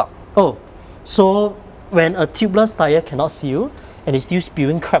tubeless plug? Oh, so when a tubeless tire cannot seal and it's still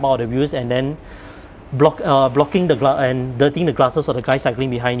spewing crap out of the wheels and then blocking the glass and dirtying the glasses of the guy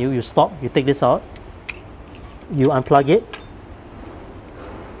cycling behind you, you stop, you take this out, you unplug it,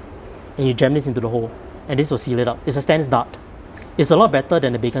 and you jam this into the hole, and this will seal it up. It's a stance dart. It's a lot better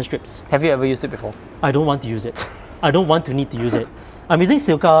than the bacon strips. Have you ever used it before? I don't want to use it. I don't want to need to use it. I'm using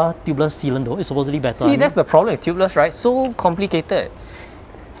Silka tubeless sealant though. It's supposedly better. See, that's the problem with tubeless, right? So complicated.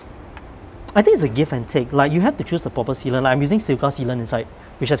 I think it's a give and take. Like, you have to choose the proper sealant. Like, I'm using Silka sealant inside,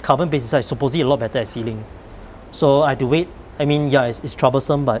 which has carbon based inside. Supposedly a lot better at sealing. So I had to wait. I mean, yeah, it's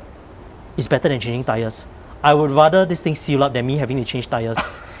troublesome, but it's better than changing tires. I would rather this thing seal up than me having to change tires.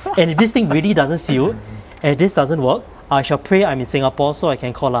 And if this thing really doesn't seal, and this doesn't work, I shall pray I'm in Singapore so I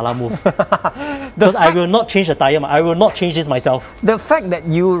can call Lala Move. Because I will not change the tire. I will not change this myself. The fact that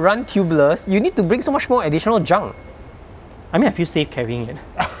you run tubeless, you need to bring so much more additional junk. I mean, I feel safe carrying it.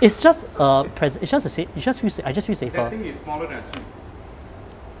 It's just it's just a safe. I just feel safer. That thing is smaller than a tube.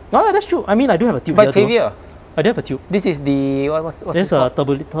 Oh, that's true. I mean, I do have a tube. But it's heavier. I do have a tube. This is the what's this this is a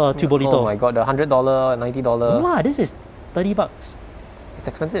Tubolito. Oh my god, the $100, $90. Wow, this is $30. It's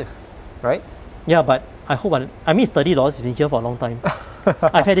expensive, right? Yeah, but I hope I mean, it's $30. It's been here for a long time.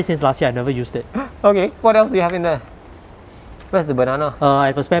 I've had it since last year. I never used it. Okay, what else do you have in there? Where's the banana? I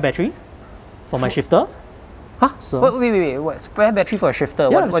have a spare battery for my shifter. Huh? So wait. What? Spare battery for a shifter?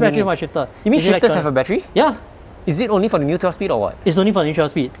 Yeah, what spare do battery you for my shifter. You mean It's shifters have a battery? Yeah. Is it only for the neutral speed or what? It's only for neutral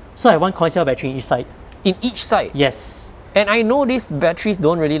speed. So I have one coin cell battery in each side. In each side? Yes. And I know these batteries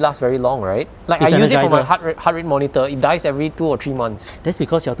don't really last very long, right? Like, It's I use it for my Energizer. heart rate monitor. It dies every 2 or 3 months. That's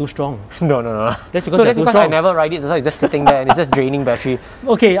because you're too strong. No. That's because you're too I strong. never ride it, so it's just sitting there and it's just draining battery.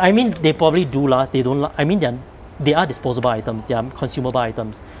 Okay, I mean, they probably do last. They don't. I mean, they are disposable items. They are consumable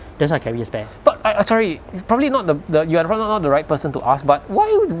items. That's why I carry a spare. But sorry, probably not you are probably not the right person to ask. But why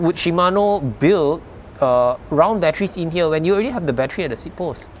would Shimano build round batteries in here when you already have the battery at the seat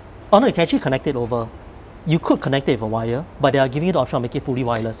post? Oh no, you can actually connect it over. You could connect it with a wire, but they are giving you the option to make it fully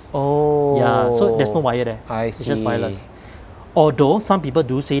wireless. Oh. Yeah, so there's no wire there. I It's just see. wireless. Although some people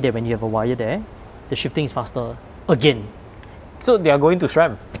do say that when you have a wire there, the shifting is faster. Again. So they are going to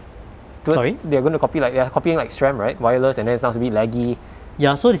SRAM. Sorry? They're going to they're copying like SRAM, right? Wireless, and then it sounds a bit laggy.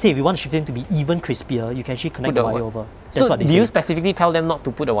 Yeah, so they say if you want the shifting to be even crispier, you can actually connect the wire over. That's So what they do say. you specifically tell them not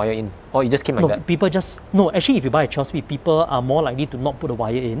to put the wire in? Or it just came like that? People just... No, actually if you buy a 12-speed, people are more likely to not put the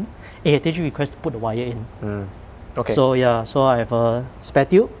wire in. And it actually requests to put the wire in. Okay. So yeah, so I have a spare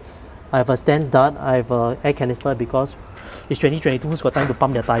tube, I have a stance dart, I have a air canister because it's 2022, who's got time to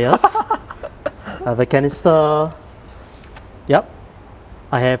pump their tires. I have a canister, Yep.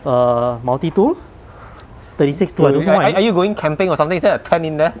 I have a multi-tool. 36 tool. I don't know why. Are you going camping or something? Is there a 10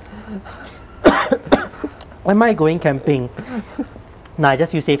 in there? Am I going camping? Nah, I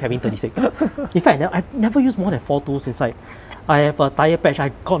just feel safe having 36. In fact, I've never used more than 4 tools inside. I have a tire patch.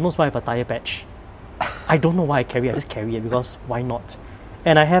 God knows why I have a tire patch. I don't know why I carry it. I just carry it because why not?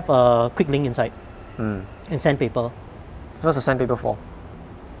 And I have a quick link inside. And sandpaper. What's the sandpaper for?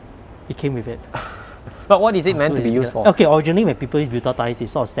 It came with it. But what is it meant to be used for? Okay, originally when people use butyl tires, they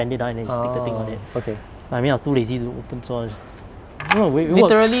sort of sand it down and then stick the thing on it. Okay. I mean, I was too lazy to open, so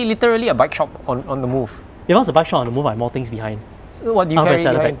literally a bike shop on the move. If I was a bike shop on the move, I have more things behind. So what do you carry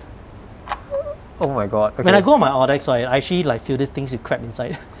behind? Oh my god. Okay. When I go on my Ordex, I actually like feel these things with crap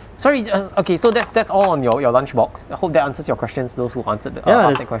inside. Sorry, okay, so that's all on your lunchbox. I hope that answers your questions, those who answered the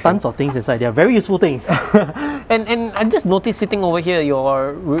there's tons of things inside. They are very useful things. and I just noticed sitting over here,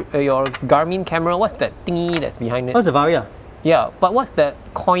 your Garmin camera, what's that thingy that's behind it? What's the Varia? Yeah, but what's that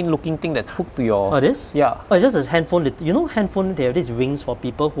coin looking thing that's hooked to your... Oh, this? Yeah. Oh, it's just a handphone. You know handphone, they have these rings for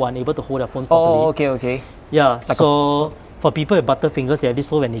people who are unable to hold their phones properly. Oh, okay. Yeah, like so for people with butter fingers, they have this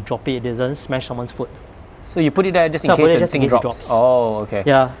so when they drop it doesn't smash someone's foot. So you put it there just in case the thing drops. Oh, okay.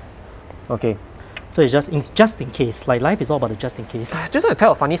 Yeah. Okay. So it's just in case. Like life is all about the just in case. Just want to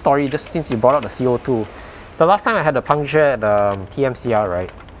tell a funny story just since you brought up the CO2. The last time I had a puncture at TMCR,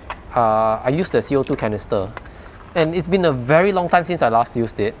 right? I used the CO2 canister. And it's been a very long time since I last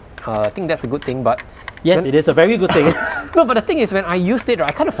used it. I think that's a good thing, but... Yes, it is a very good thing. No, but the thing is when I used it,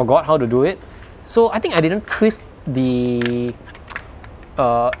 I kind of forgot how to do it. So I think I didn't twist the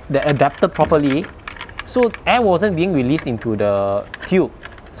adapter properly. So air wasn't being released into the tube.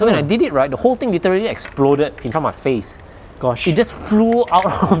 So when I did it right, the whole thing literally exploded in front of my face. Gosh. It just flew out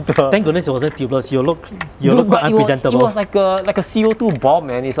of the... Thank goodness it wasn't tubeless. You look quite unpresentable. It was like a CO2 bomb,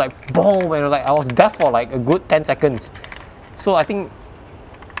 man. It's like boom, and like I was deaf for like a good 10 seconds. So I think,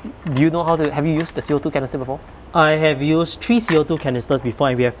 do you know how to, have you used the CO2 canister before? I have used 3 CO2 canisters before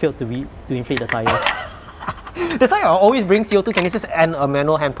and we have failed to inflate the tires. That's why I always bring CO2 canisters and a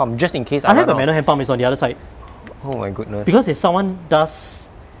manual hand pump just in case I have a manual hand pump, it's on the other side. Oh my goodness. Because if someone does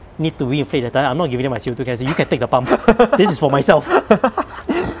need to reinflate the tire, I'm not giving them my CO2 canister. You can take the pump. This is for myself.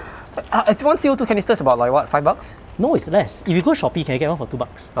 It's one CO2 canister is about like what, $5? No, it's less. If you go Shopee, can you get one for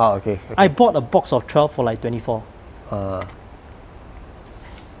 $2? Oh, okay. I bought a box of 12 for like 24.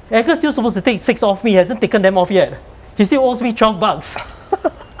 Edgar's still supposed to take 6 off me. He hasn't taken them off yet. He still owes me $12.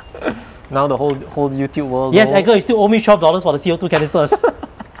 Now the whole YouTube world. Yes, Edgar, you still owe me $12 for the CO2 canisters.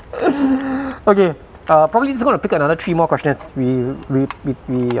 Okay. Probably just going to pick another 3 more questions.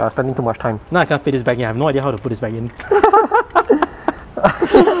 We are spending too much time. Now I can't fit this back in. I have no idea how to put this back in.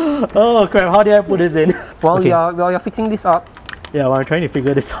 Oh crap, how did I put this in? While you're fixing this up. Yeah, while I'm trying to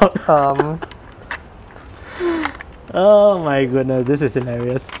figure this out. Oh my goodness, this is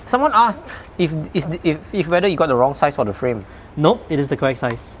hilarious. Someone asked if whether you got the wrong size for the frame. Nope, it is the correct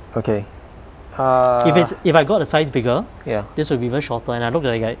size. Okay. If I got the size bigger, yeah, this would be even shorter, and I'll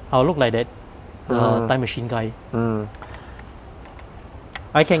look like that time machine guy.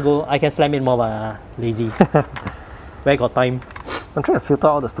 I can slam it more, but lazy. Where got time? I'm trying to filter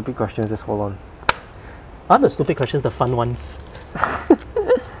out the stupid questions. Just hold on. Aren't the stupid questions the fun ones?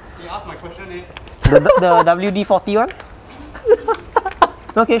 You asked my question, eh? The WD-40 one?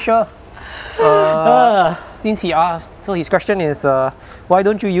 Okay, sure. Since he asked, so his question is, why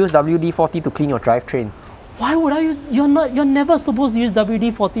don't you use WD-40 to clean your drivetrain? Why would I use? You're never supposed to use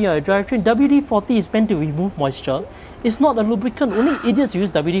WD-40 on your drivetrain. WD-40 is meant to remove moisture. It's not a lubricant. Only idiots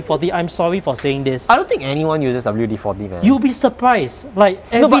use WD-40. I'm sorry for saying this. I don't think anyone uses WD-40, man. You'll be surprised. Like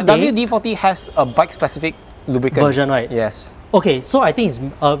every but day, WD-40 has a bike-specific lubricant version, right? Yes. Okay, so I think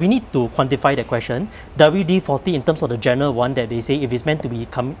we need to quantify that question. WD-40 in terms of the general one that they say if it's meant to be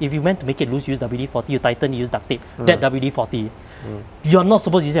if you meant to make it loose, use WD-40. You tighten, use duct tape. That WD-40. You're not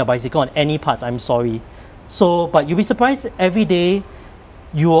supposed to use your bicycle on any parts. I'm sorry. So, but you'll be surprised every day.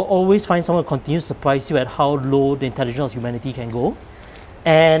 You will always find someone who continues to surprise you at how low the intelligence of humanity can go,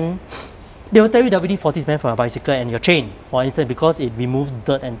 and they will tell you WD-40 is meant for a bicycle and your chain, for instance, because it removes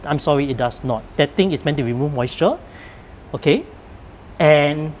dirt. And I'm sorry, it does not. That thing is meant to remove moisture. Okay,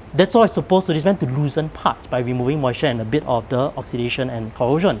 and that's all it's supposed to do. It's meant to loosen parts by removing moisture and a bit of the oxidation and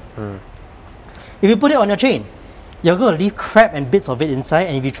corrosion. If you put it on your chain, you're going to leave crap and bits of it inside,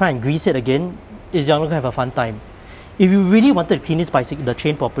 and if you try and grease it again, you're not going to have a fun time. If you really wanted to clean this bicycle, the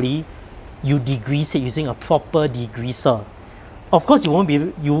chain properly, you degrease it using a proper degreaser. Of course, you won't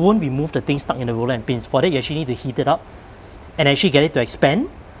remove the thing stuck in the roller and pins. For that, you actually need to heat it up and actually get it to expand,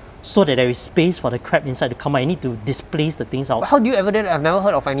 so that there is space for the crap inside to come out. You need to displace the things out. But how do you ever do it? I've never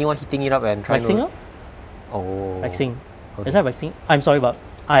heard of anyone heating it up and trying Waxing to... up? Oh. Waxing. Is that waxing? I'm sorry, but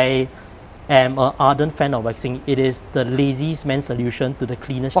I am an ardent fan of waxing. It is the laziest man's solution to the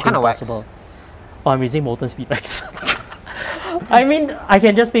cleanest What chain kind of wax? possible. Oh, I'm using molten speed wax. I mean, I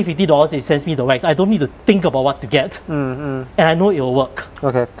can just pay $50, it sends me the wax. I don't need to think about what to get. And I know it will work.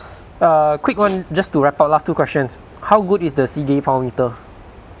 Okay. Quick one, just to wrap up, last two questions. How good is the Seagate power meter?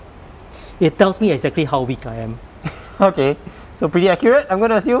 It tells me exactly how weak I am. Okay, so pretty accurate, I'm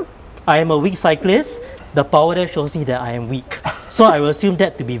going to assume? I am a weak cyclist. The power there shows me that I am weak. So I will assume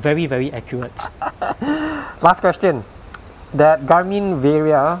that to be very, very accurate. Last question. That Garmin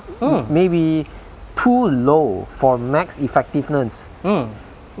Varia may be too low for max effectiveness.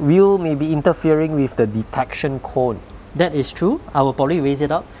 Will may be interfering with the detection cone. That is true. I will probably raise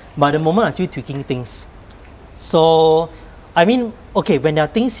it up. But at the moment, I'm still tweaking things. So, I mean, okay, when there are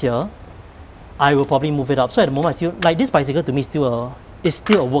things here, I will probably move it up. So at the moment, I still, like this bicycle to me is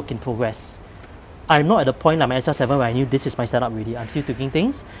still a work in progress. I'm not at the point like my SL7 where I knew this is my setup really. I'm still tweaking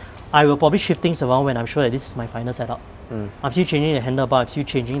things. I will probably shift things around when I'm sure that this is my final setup. I'm still changing the handlebar, I'm still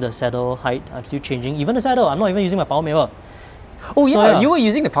changing the saddle height, I'm still changing even the saddle. I'm not even using my power mirror. Oh So, yeah, yeah. you were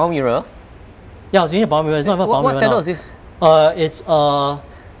using the power mirror. Yeah, I was using a power mirror. It's not even a power What mirror saddle now. is this?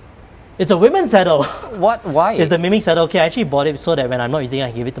 It's a women's saddle. What? Why? It's the mimic saddle. Okay, I actually bought it so that when I'm not using it,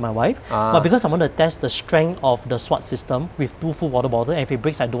 I give it to my wife. But because I want to test the strength of the SWAT system with 2 full water bottles, and if it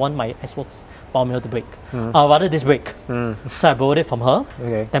breaks, I don't want my Xbox power mirror to break. Rather this break. So I borrowed it from her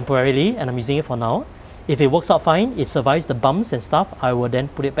temporarily, and I'm using it for now. If it works out fine, it survives the bumps and stuff, I will then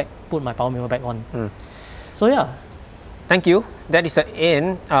put my power mirror back on. So yeah. Thank you. That is the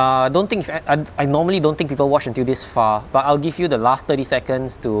end. Don't think I normally don't think people watch until this far, but I'll give you the last 30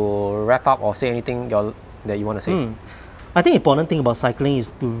 seconds to wrap up or say anything that you want to say. I think the important thing about cycling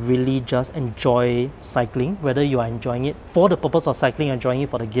is to really just enjoy cycling, whether you are enjoying it for the purpose of cycling or enjoying it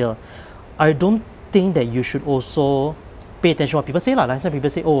for the gear. I don't think that you should also pay attention to what people say. Last time people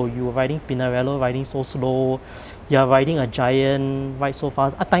say, oh, you're riding Pinarello, riding so slow, you're riding a giant, ride so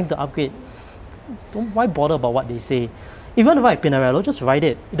fast, time to upgrade. Why bother about what they say? If you want to ride Pinarello, just ride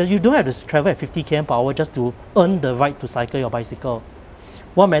it. You don't have to travel at 50 km per hour just to earn the right to cycle your bicycle.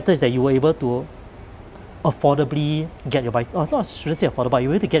 What matters is that you were able to affordably get your bicycle. I shouldn't say affordable, but you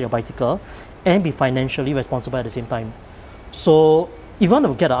were able to get your bicycle and be financially responsible at the same time. So if you want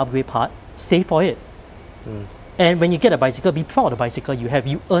to get an upgrade part, save for it. And when you get a bicycle, be proud of the bicycle you have.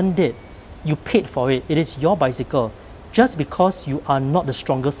 You earned it. You paid for it. It is your bicycle. Just because you are not the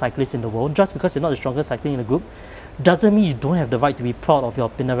strongest cyclist in the world, just because you're not the strongest cyclist in the group, doesn't mean you don't have the right to be proud of your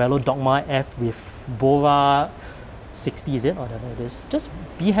Pinarello Dogma F with Bora 60, is it? Or whatever it is. Just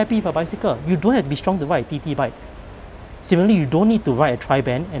be happy with a bicycle. You don't have to be strong to ride a TT bike. Similarly, you don't need to ride a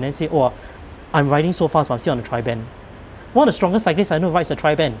tri-band and then say, oh, I'm riding so fast but I'm still on a tri-band. One of the strongest cyclists I know rides a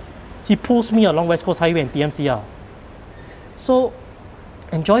tri-band. He pulls me along West Coast Highway and TMCR. So,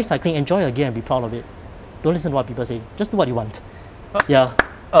 enjoy cycling, enjoy your gear and be proud of it. Don't listen to what people say. Just do what you want. Yeah.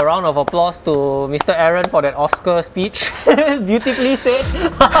 A round of applause to Mr. Aaron for that Oscar speech. Beautifully said.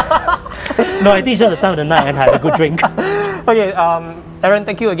 No, I think it's just the time of the night and have a good drink. Okay, Aaron,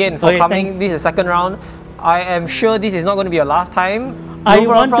 thank you again for coming. Thanks. This is the second round. I am sure this is not going to be your last time. I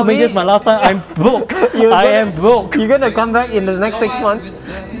want to make this my last time. I'm broke. I am broke. You're going to come back in the next 6 months.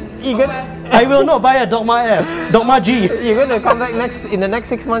 I will not buy a Dogma S, Dogma G. You're going to come back in the next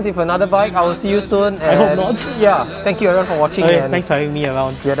 6 months with another bike. I will see you soon. And I hope not. Yeah, thank you everyone for watching. Okay, and thanks for having me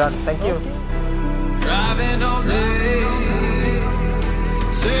around. We're done. Thank you. Driving all day,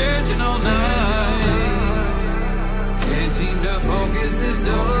 searching all night, can't seem to focus this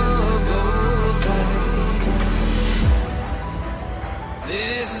double sight.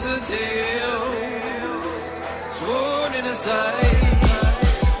 This is a tale sworn in a sight.